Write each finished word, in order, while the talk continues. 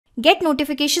get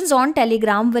notifications on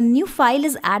Telegram when new file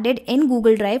is added in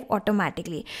Google Drive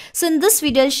automatically. So in this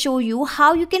video, I'll show you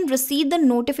how you can receive the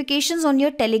notifications on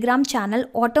your Telegram channel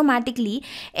automatically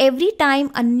every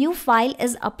time a new file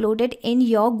is uploaded in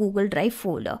your Google Drive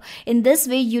folder. In this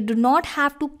way, you do not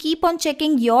have to keep on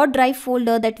checking your Drive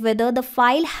folder that whether the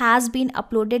file has been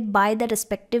uploaded by the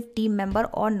respective team member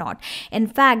or not. In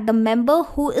fact, the member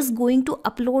who is going to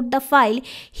upload the file,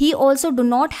 he also do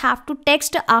not have to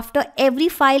text after every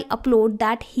file upload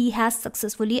that he has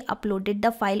successfully uploaded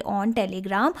the file on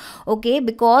Telegram. Okay,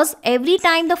 because every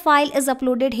time the file is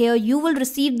uploaded here, you will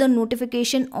receive the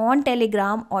notification on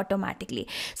Telegram automatically.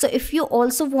 So if you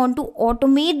also want to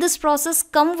automate this process,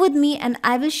 come with me and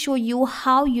I will show you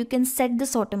how you can set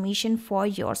this automation for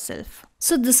yourself.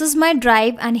 So this is my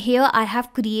drive, and here I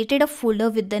have created a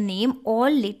folder with the name all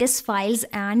latest files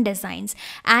and designs,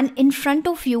 and in front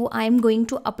of you I am going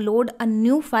to upload a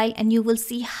new file and you will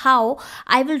see how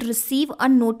I will receive a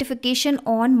notification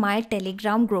on my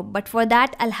Telegram group. But for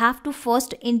that, I'll have to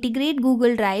first integrate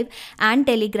Google Drive and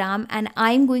Telegram, and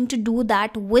I'm going to do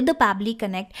that with the Pabbly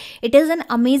Connect. It is an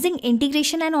amazing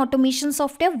integration and automation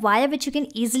software via which you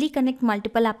can easily connect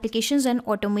multiple applications and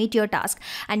automate your task.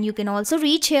 And you can also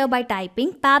reach here by typing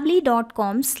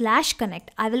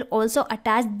pabbly.com/connect. I will also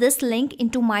attach this link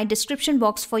into my description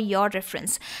box for your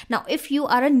reference. Now, if you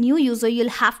are a new user, you'll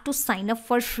have to sign up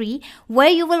for free, where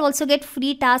you will also get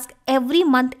free tasks every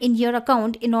month in your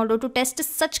account in order to test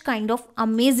such kind of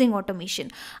amazing automation.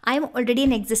 I am already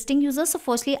an existing user, so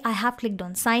firstly I have clicked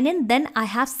on sign in, then I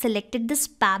have selected this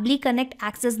Pabbly Connect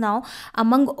access now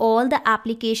among all the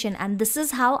application, and this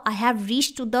is how I have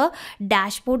reached to the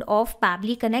dashboard of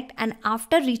Pabbly Connect. And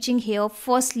after reaching here,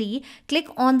 firstly click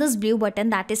on this blue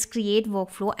button, that is create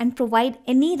workflow, and provide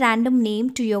any random name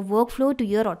to your workflow, to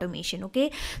your automation. Okay,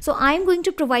 so I'm going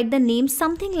to provide the name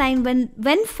something like when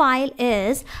file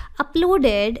is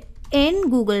uploaded in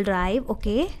Google Drive,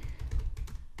 okay,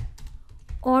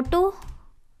 auto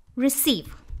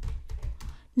receive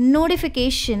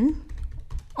notification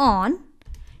on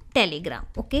Telegram.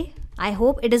 Okay, I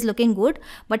hope it is looking good,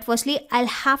 but firstly I'll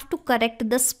have to correct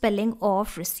the spelling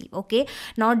of receive. Okay,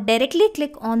 now directly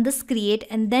click on this create,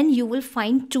 and then you will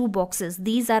find two boxes.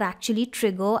 These are actually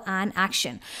trigger and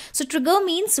action. So trigger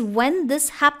means when this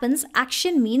happens,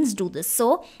 action means do this.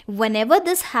 So whenever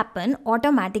this happen,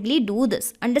 automatically do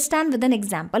this. Understand with an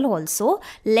example also.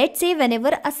 Let's say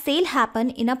whenever a sale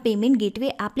happen in a payment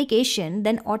gateway application,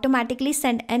 then automatically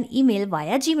send an email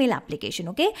via Gmail application.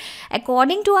 Okay,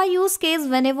 according to our use case,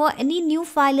 whenever any new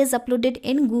file is uploaded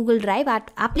in Google Drive,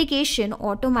 application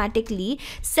automatically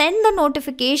send the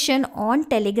notification on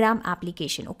Telegram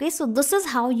application. Okay, so this is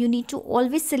how you need to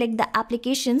always select the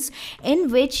applications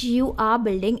in which you are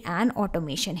building an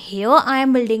automation. Here I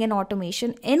am building an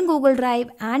automation in Google Drive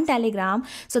and Telegram,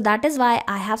 so that is why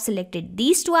I have selected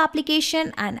these two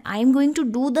applications, and I am going to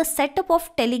do the setup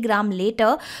of Telegram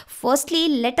later. Firstly,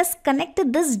 let us connect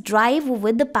this drive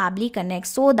with the Pabbly Connect,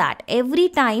 so that every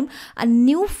time a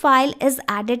new file is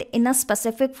added in a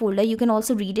specific folder, you can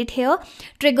also read it here,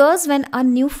 triggers when a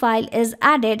new file is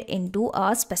added into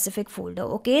a specific folder.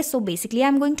 Okay, so basically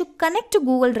I'm going to connect to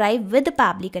Google Drive with the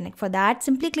Pabbly Connect. For that,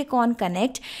 simply click on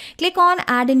connect, click on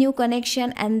add a new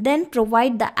connection, and then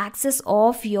provide the access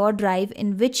of your drive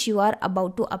in which you are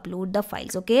about to upload the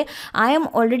files. Okay, I am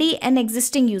already an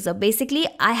existing user. Basically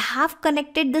I have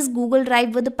connected this Google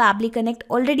Drive with the Pabbly Connect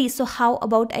already, so how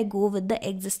about I go with the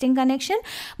existing connection?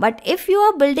 But if you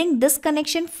are building this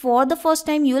connection for the first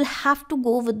time, you will have to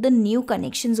go with the new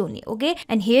connections only. Okay,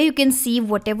 and here you can see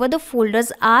whatever the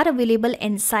folders are available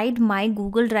inside my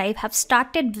Google Drive have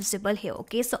started visible here.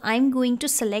 Okay, so I'm going to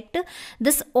select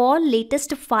this all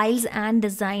latest files and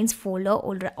designs folder.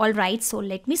 All right, so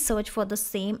let me search for the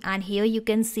same, and here you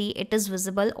can see it is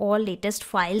visible, all latest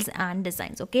files and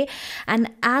designs. Okay,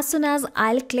 and as soon as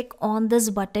I'll click on this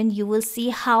button, you will see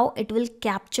how it will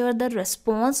capture the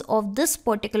response of this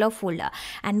particular folder,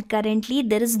 and currently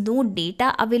there is no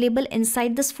data available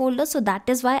inside this folder, so that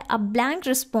is why a blank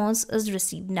response is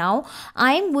received. Now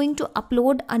I am going to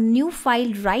upload a new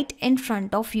file right in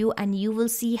front of you, and you will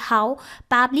see how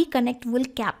Pabbly Connect will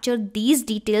capture these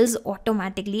details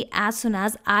automatically as soon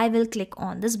as I will click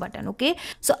on this button. Okay,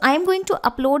 so I am going to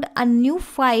upload a new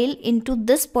file into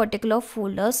this particular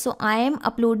folder. So I am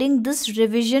uploading this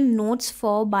revision notes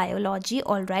for biology.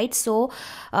 All right, so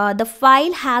the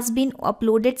file has been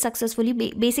uploaded successfully.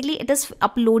 basically it is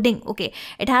uploading. Okay,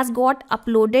 it has got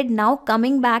uploaded. Now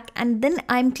coming back, and then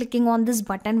I'm clicking on this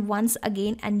button once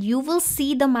again, and you will see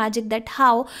the magic that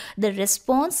how the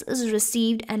response is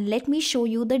received. And let me show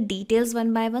you the details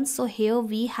one by one. So here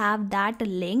we have that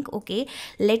link. Okay,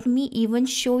 let me even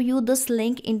show you this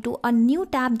link into a new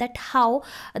tab, that how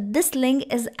this link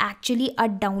is actually a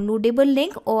downloadable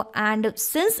link, and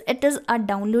since it is a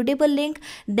downloadable link,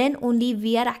 then only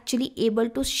we are actually able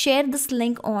to share this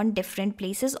link on different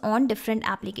places, on different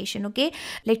application. Okay,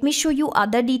 let me show you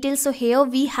other details. So here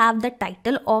we have the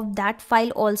title of that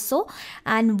file also,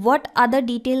 and what other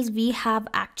details we have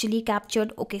actually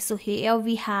captured. Okay, so here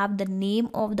we have the name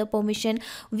of the permission,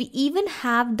 we even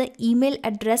have the email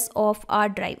address of our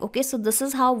drive. Okay, so this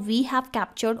is how we have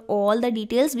captured all the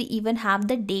details. We even have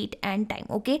the date and time.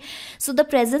 Okay, so the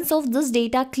presence of this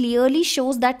data clearly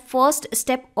shows that first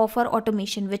step of our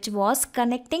automation, which was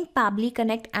connecting Pabbly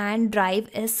Connect and Drive,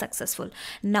 is successful.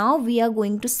 Now we are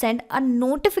going to send a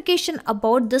notification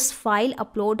about this file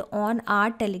upload on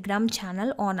our Telegram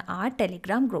channel, on our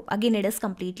Telegram group. Again, it is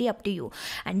completely up to you.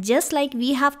 And just like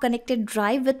we have connected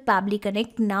Drive with Pabbly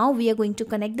Connect, now we are going to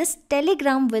connect this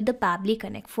Telegram with the Pabbly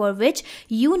Connect, for which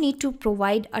you need to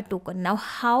provide a token. Now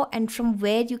how and from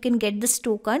where you can get this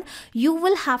token, you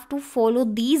will have to follow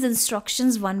these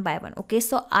instructions one by one. Okay,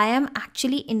 so I am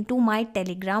actually into my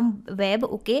Telegram web.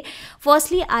 Okay,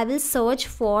 firstly I will search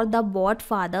for the bot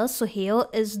father. So here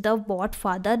is the bot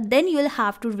father, then you will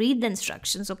have to read the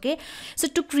instructions. Okay, so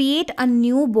to create a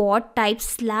new bot, type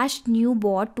 /new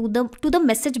bot to the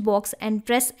message box and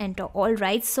press enter. All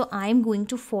right, so I am going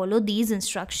to follow these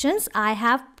instructions. I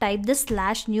have typed this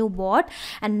 /new bot,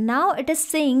 and now it is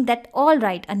saying that all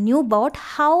right, a new bot,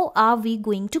 how are we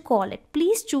going to call it?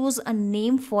 Please choose a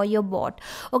name for your bot.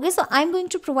 Okay, so I'm going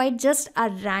to provide just a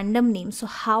random name. So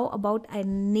how about I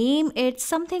name it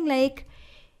something like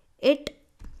it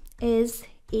is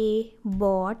a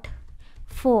bot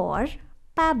for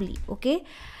Pabbly. Okay,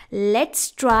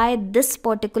 let's try this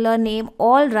particular name.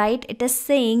 All right, it is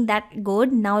saying that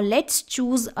good. Now let's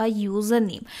choose a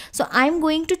username. So I'm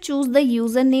going to choose the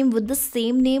username with the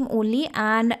same name only,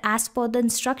 and as per the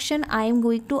instruction I am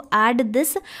going to add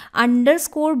this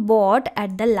underscore bot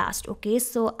at the last. Okay,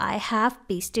 so I have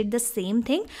pasted the same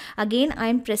thing. Again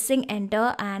I'm pressing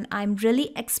enter, and I'm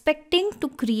really expecting to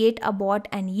create a bot,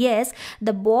 and yes,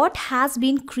 the bot has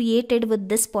been created with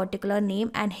this particular name.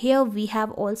 And here we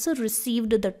have also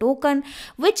received the token,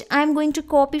 which I'm going to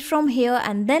copy from here,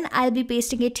 and then I'll be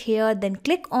pasting it here. Then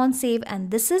click on save,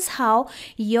 and this is how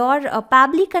your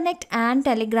Pabbly Connect and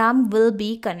Telegram will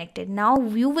be connected. Now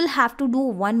you will have to do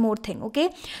one more thing. Okay,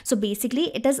 so basically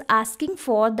it is asking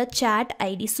for the chat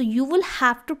ID, so you will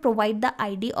have to provide the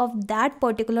ID of that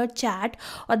particular chat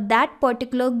or that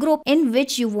particular group in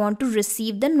which you want to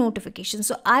receive the notification.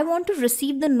 So I want to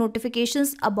receive the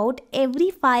notifications about every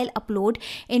file upload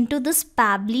into this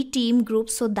Pabbly team group,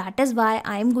 so that is why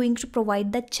I am going to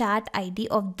provide the chat ID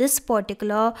of this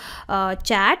particular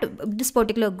this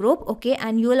particular group. Okay,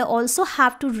 and you will also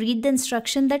have to read the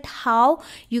instruction that how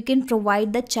you can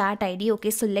provide the chat ID.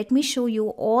 Okay, so let me show you.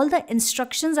 All the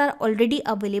instructions are already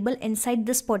available inside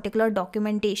this particular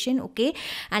documentation. Okay,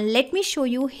 and let me show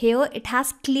you here. It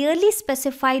has clearly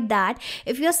specified that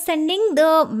if you're sending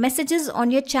the messages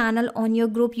on your channel, on your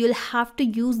group, you'll have to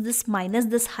use this minus,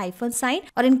 this hyphen sign,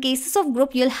 or in cases of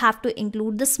group you'll have to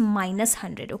include this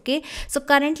 -100. Okay, so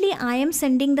currently I am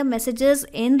sending the messages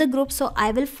in the group, so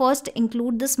I will first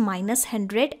include this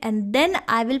 -100, and then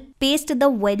I will paste the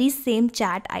very same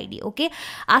chat ID. Okay,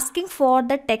 asking for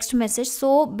the text message.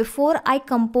 So before I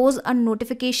compose a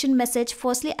notification message,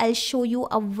 firstly I'll show you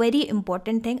a very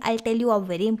important thing. I'll tell you a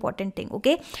very important thing.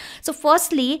 Okay, so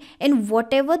firstly, in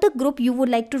whatever the group you would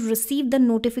like to receive the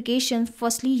notification,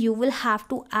 firstly you will have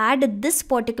to add this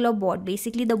particular bot,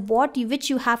 basically the bot which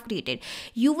you have created.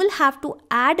 You will have to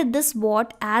add this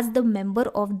bot as the member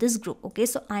of this group. Okay,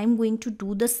 so I'm going to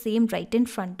do the same right in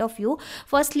front of you.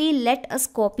 Firstly, let us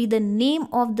copy the name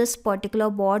of this particular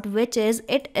bot, which is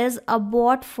it is a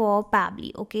bot for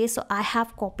Pabbly. Okay, so I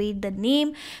have copied the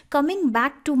name. Coming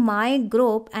back to my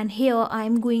group, and here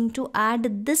I'm going to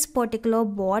add this particular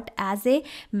bot as a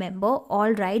member.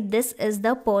 All right, this is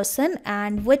the person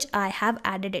and which I have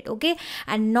added it. Okay,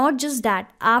 and not just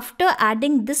that, after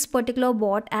adding this particular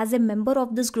bot as a member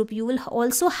of this group, you will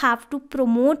also have to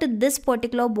promote this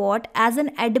particular bot as an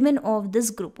admin of this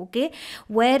group. Okay,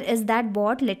 where is that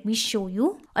bot? Let me show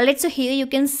you. Alright, so here you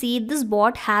can see this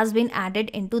bot has been added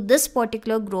into this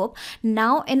particular group.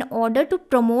 Now in order to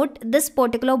promote this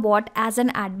particular bot as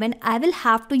an admin, I will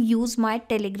have to use my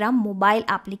Telegram mobile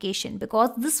application,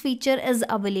 because this feature is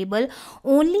available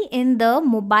only in the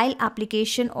mobile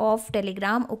application of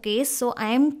Telegram. Okay, so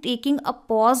I am taking a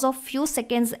pause of few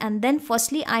seconds, and then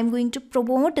firstly I am going to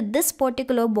promote this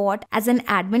particular bot as an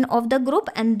admin of the group,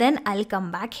 and then I'll come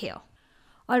back here.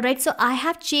 Alright, so I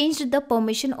have changed the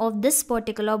permission of this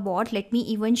particular bot. Let me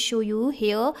even show you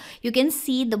here. You can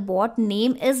see the bot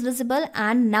name is visible,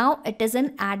 and now it is an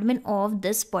admin of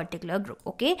this particular group.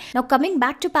 Okay, now coming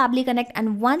back to Pabbly Connect,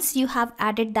 and once you have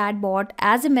added that bot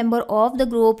as a member of the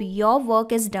group, your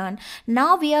work is done.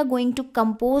 Now we are going to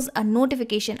compose a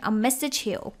notification, a message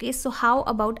here. Okay, so how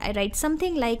about I write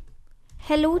something like,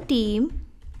 hello team,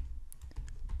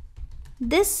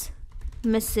 this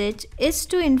message is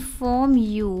to inform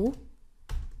you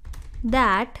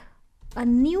that a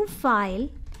new file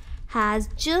has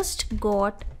just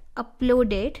got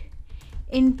uploaded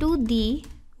into the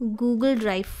Google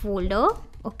Drive folder,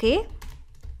 okay,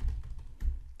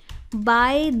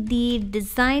 by the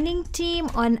designing team.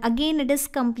 And again, it is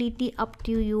completely up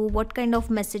to you what kind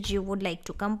of message you would like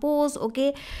to compose.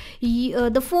 Okay,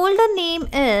 the folder name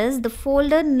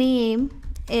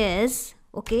is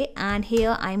okay, and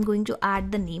here I'm going to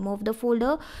add the name of the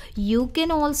folder. You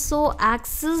can also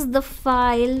access the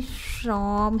file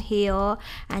from here,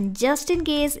 and just in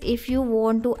case if you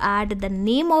want to add the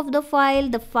name of the file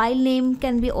name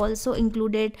can be also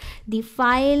included. The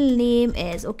file name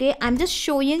is okay. I'm just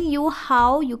showing you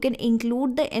how you can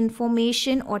include the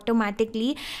information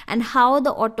automatically, and how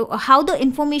the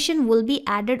information will be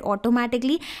added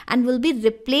automatically and will be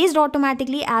replaced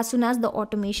automatically as soon as the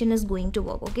automation is going to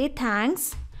work. Okay,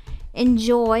 thanks,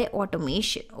 enjoy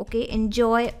automation. Okay,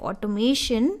 enjoy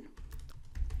automation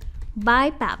by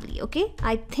Pabbly. Okay,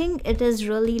 I think it is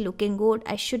really looking good.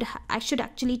 I should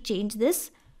actually change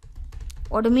this,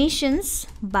 automations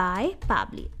by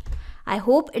Pabbly. I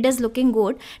hope it is looking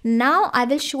good. Now I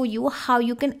will show you how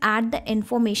you can add the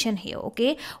information here.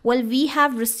 Okay, well, we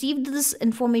have received this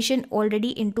information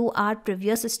already into our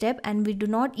previous step, and we do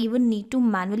not even need to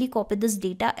manually copy this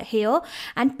data here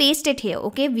and paste it here.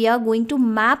 Okay, we are going to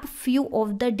map few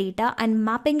of the data, and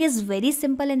mapping is very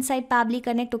simple inside Pabbly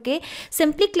Connect. Okay,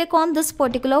 simply click on this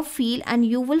particular field and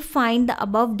you will find the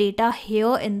above data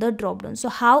here in the drop down. So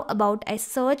how about I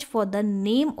search for the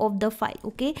name of the file?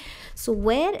 Okay, so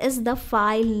where is the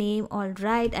file name? All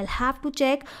right, I'll have to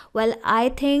check. Well, I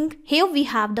think here we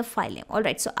have the file name. All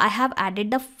right, so I have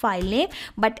added the file name,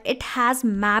 but it has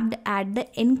mapped at the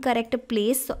incorrect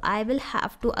place, so I will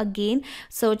have to again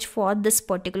search for this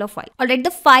particular file. All right,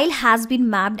 the file has been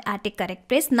mapped at a correct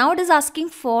place. Now it is asking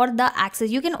for the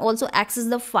access. You can also access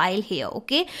the file here.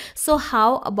 Okay, so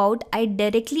how about I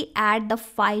directly add the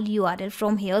file URL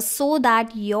from here, so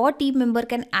that your team member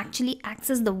can actually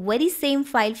access the very same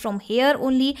file from here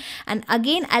only. And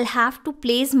again, I'll have to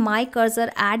place my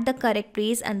cursor at the correct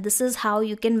place, and this is how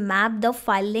you can map the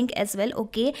file link as well.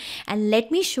 Okay, and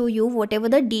let me show you, whatever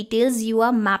the details you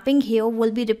are mapping here will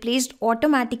be replaced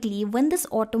automatically when this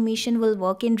automation will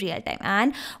work in real time,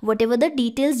 and whatever the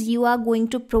details you are going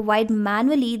to provide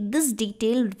manually, this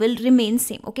detail will remain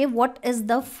same. Okay, what is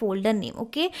the folder name?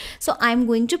 Okay, so I'm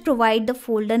going to provide the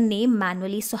folder name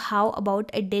manually. So how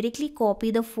about I directly copy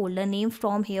the folder name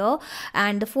from here,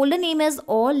 and the folder name is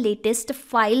all latest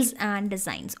files and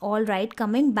designs. All right,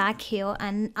 coming back here,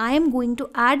 and I am going to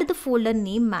add the folder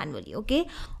name manually. Okay,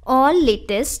 all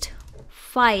latest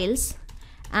files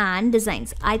and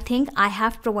designs. I think I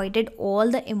have provided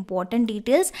all the important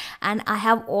details, and I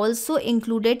have also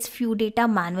included few data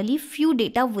manually, few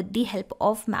data with the help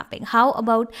of mapping. How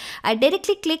about I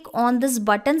directly click on this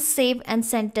button, save and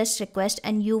send test request,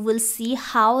 and you will see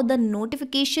how the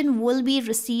notification will be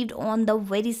received on the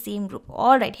very same group.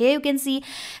 All right, here you can see,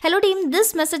 hello team,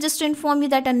 this message is to inform you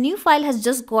that a new file has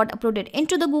just got uploaded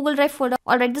into the Google Drive folder.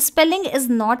 All right, the spelling is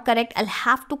not correct. I'll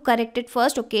have to correct it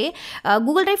first. Okay,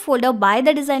 Google Drive folder by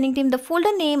the designing team. The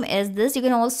folder name is this. You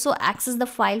can also access the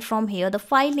file from here. The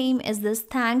file name is this.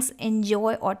 Thanks,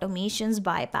 enjoy automations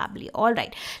by Pabbly. All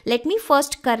right, let me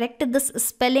first correct this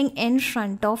spelling in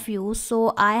front of you.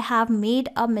 So I have made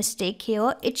a mistake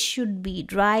here. It should be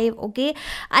drive. Okay,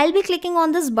 I'll be clicking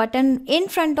on this button in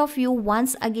front of you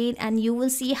once again, and you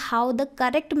will see how the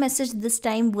correct message this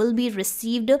time will be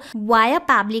received via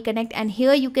Pabbly Connect. And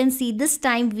here you can see this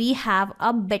time we have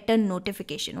a better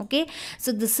notification. Okay,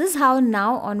 so this is how now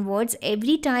now onwards,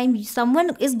 every time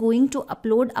someone is going to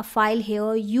upload a file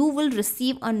here, you will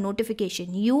receive a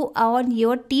notification. You or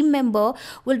your team member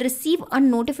will receive a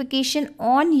notification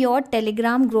on your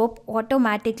Telegram group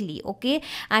automatically. Okay,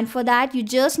 and for that you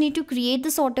just need to create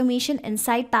this automation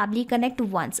inside Pabbly Connect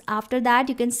once. After that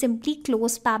you can simply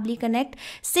close Pabbly Connect,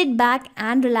 sit back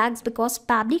and relax, because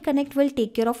Pabbly Connect will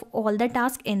take care of all the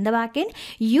tasks in the backend.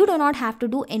 You do not have to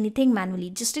do anything manually.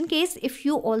 Just in case if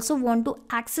you also want to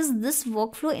access this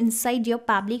workflow inside your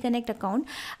Pabbly Connect account,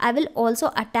 I will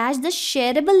also attach the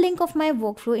shareable link of my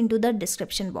workflow into the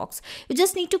description box. You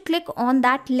just need to click on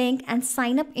that link and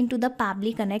sign up into the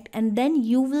Pabbly Connect, and then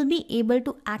you will be able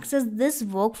to access this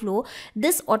workflow,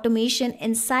 this automation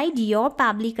inside your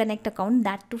Pabbly Connect account,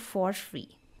 that too for free.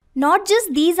 Not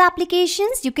just these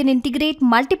applications, you can integrate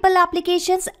multiple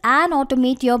applications and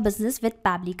automate your business with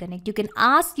Pabbly Connect. You can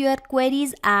ask your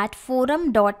queries at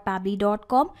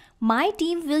forum.pabbly.com. My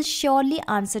team will surely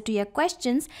answer to your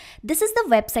questions. This is the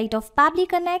website of Pabbly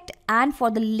Connect, and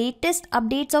for the latest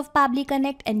updates of Pabbly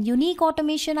Connect and unique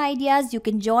automation ideas, you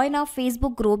can join our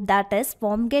Facebook group, that is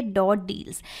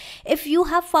formget.deals. If you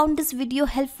have found this video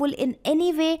helpful in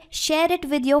any way, share it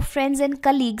with your friends and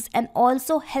colleagues and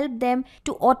also help them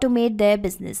to automate their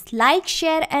business. Like,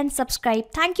 share and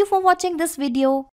subscribe. Thank you for watching this video.